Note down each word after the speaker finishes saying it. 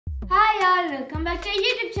Hi all, welcome back to our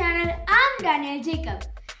YouTube channel. I'm Daniel Jacob.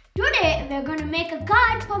 Today we're going to make a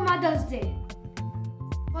card for Mother's Day.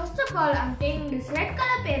 First of all, I'm taking this red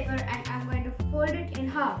color paper and I'm going to fold it in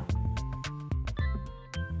half.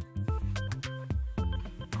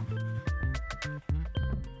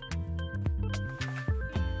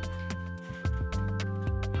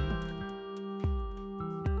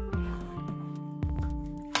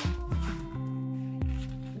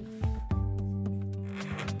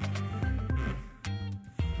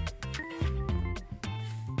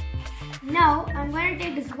 Now I'm going to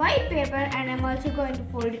take this white paper and I'm also going to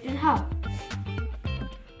fold it in half.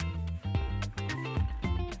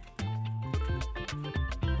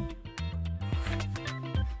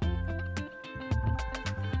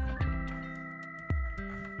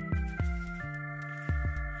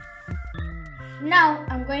 Now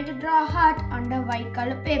I'm going to draw a heart on the white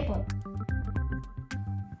color paper.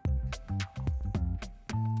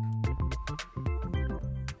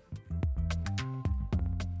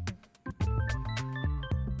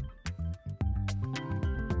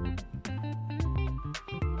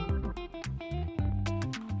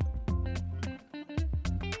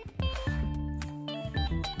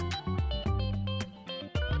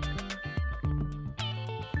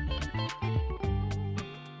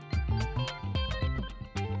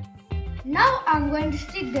 Now I'm going to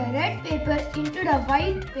stick the red paper into the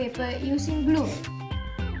white paper using glue.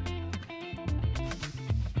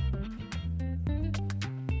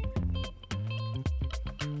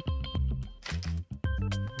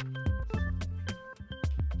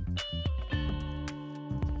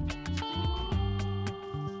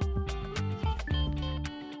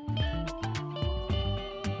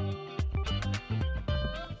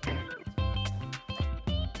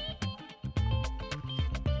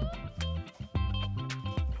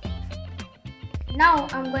 Now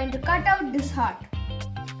I'm going to cut out this heart.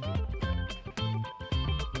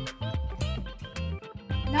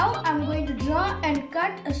 Now I'm going to draw and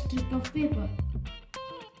cut a strip of paper.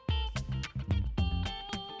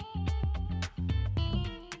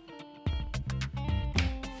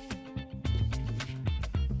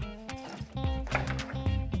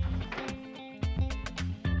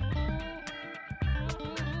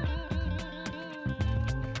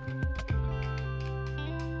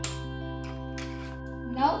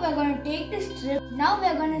 Now we're going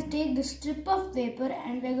to take the strip of paper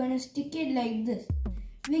and we're going to stick it like this.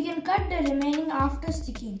 We can cut the remaining after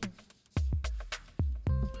sticking.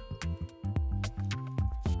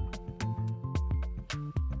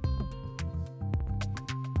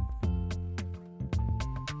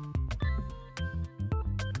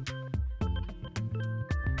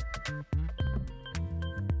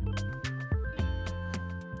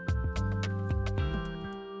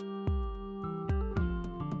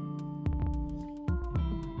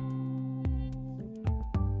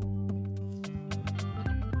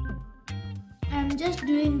 I'm just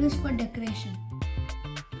doing this for decoration.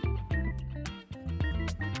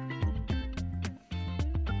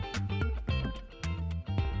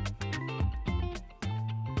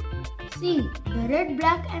 See, the red,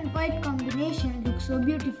 black and white combination looks so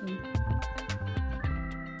beautiful.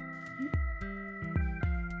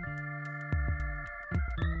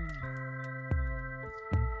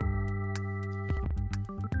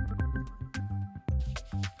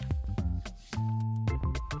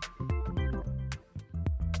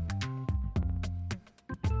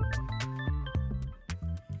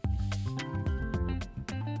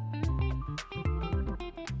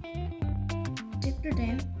 Check the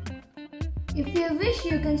time. If you wish,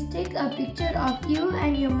 you can stick a picture of you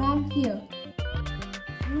and your mom here.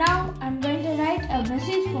 Now I'm going to write a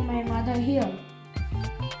message for my mother here.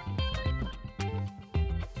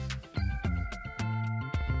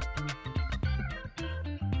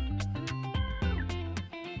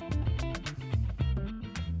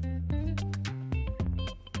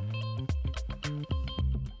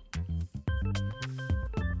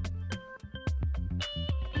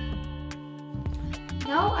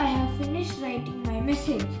 Now I have finished writing my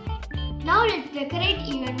message. Now let's decorate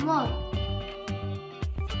even more.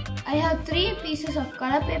 I have 3 pieces of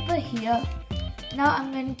color paper here. Now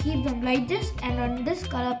I'm going to keep them like this, and on this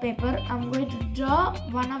color paper I'm going to draw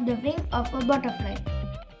one of the wing of a butterfly.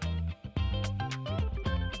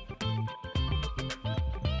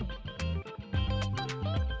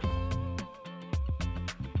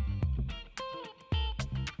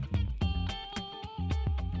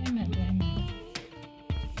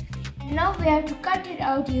 Now we have to cut it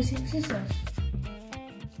out using scissors.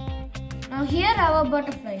 Now here are our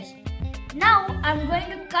butterflies. Now I'm going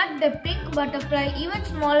to cut the pink butterfly even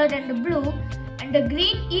smaller than the blue and the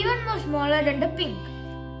green even more smaller than the pink.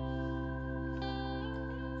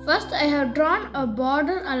 First I have drawn a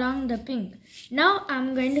border along the pink. Now I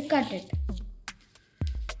am going to cut it.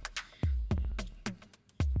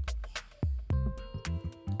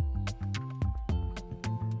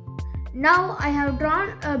 Now I have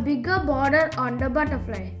drawn a bigger border on the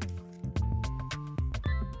butterfly.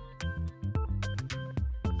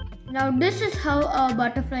 Now this is how our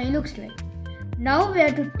butterfly looks like. Now we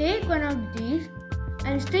have to take one of these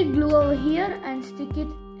and stick glue over here and stick it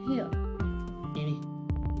here.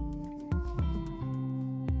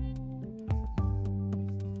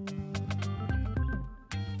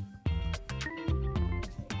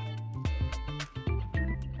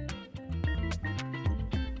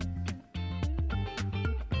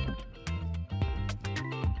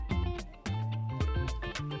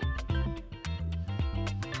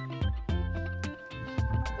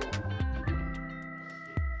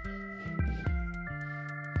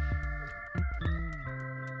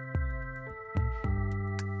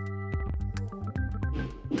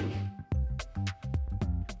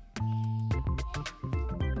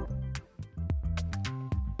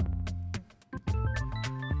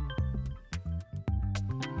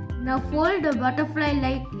 Now fold the butterfly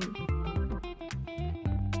lightly.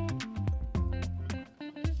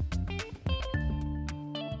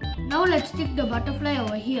 Now let's stick the butterfly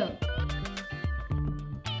over here.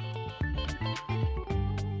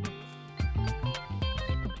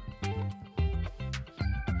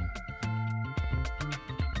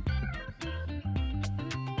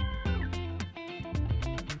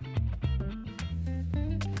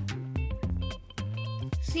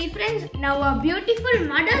 See friends, now our beautiful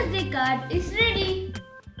Mother's Day card is ready.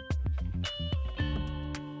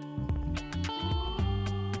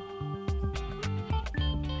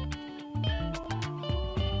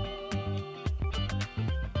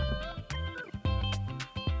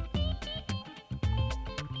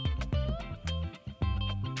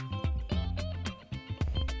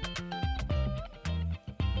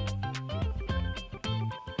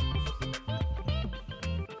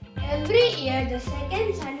 Every year, the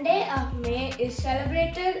second Sunday of May is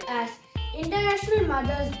celebrated as International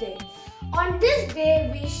Mother's Day. On this day,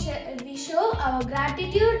 we show our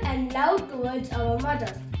gratitude and love towards our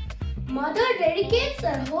mothers. Mother dedicates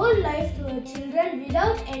her whole life to her children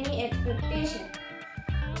without any expectation.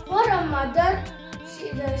 For a mother,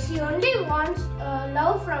 she only wants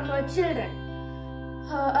love from her children.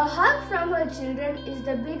 A hug from her children is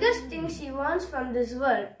the biggest thing she wants from this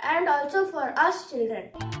world, and also for us children.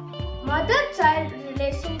 Mother-child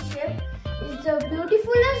relationship is the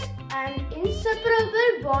beautifulest and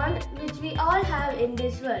inseparable bond which we all have in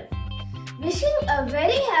this world. Wishing a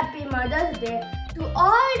very happy Mother's Day to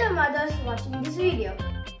all the mothers watching this video.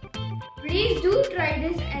 Please do try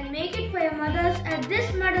this and make it for your mothers at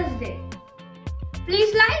this Mother's Day.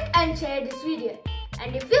 Please like and share this video.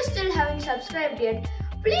 And if you still haven't subscribed yet,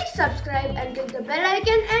 please subscribe and click the bell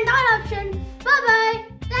icon and all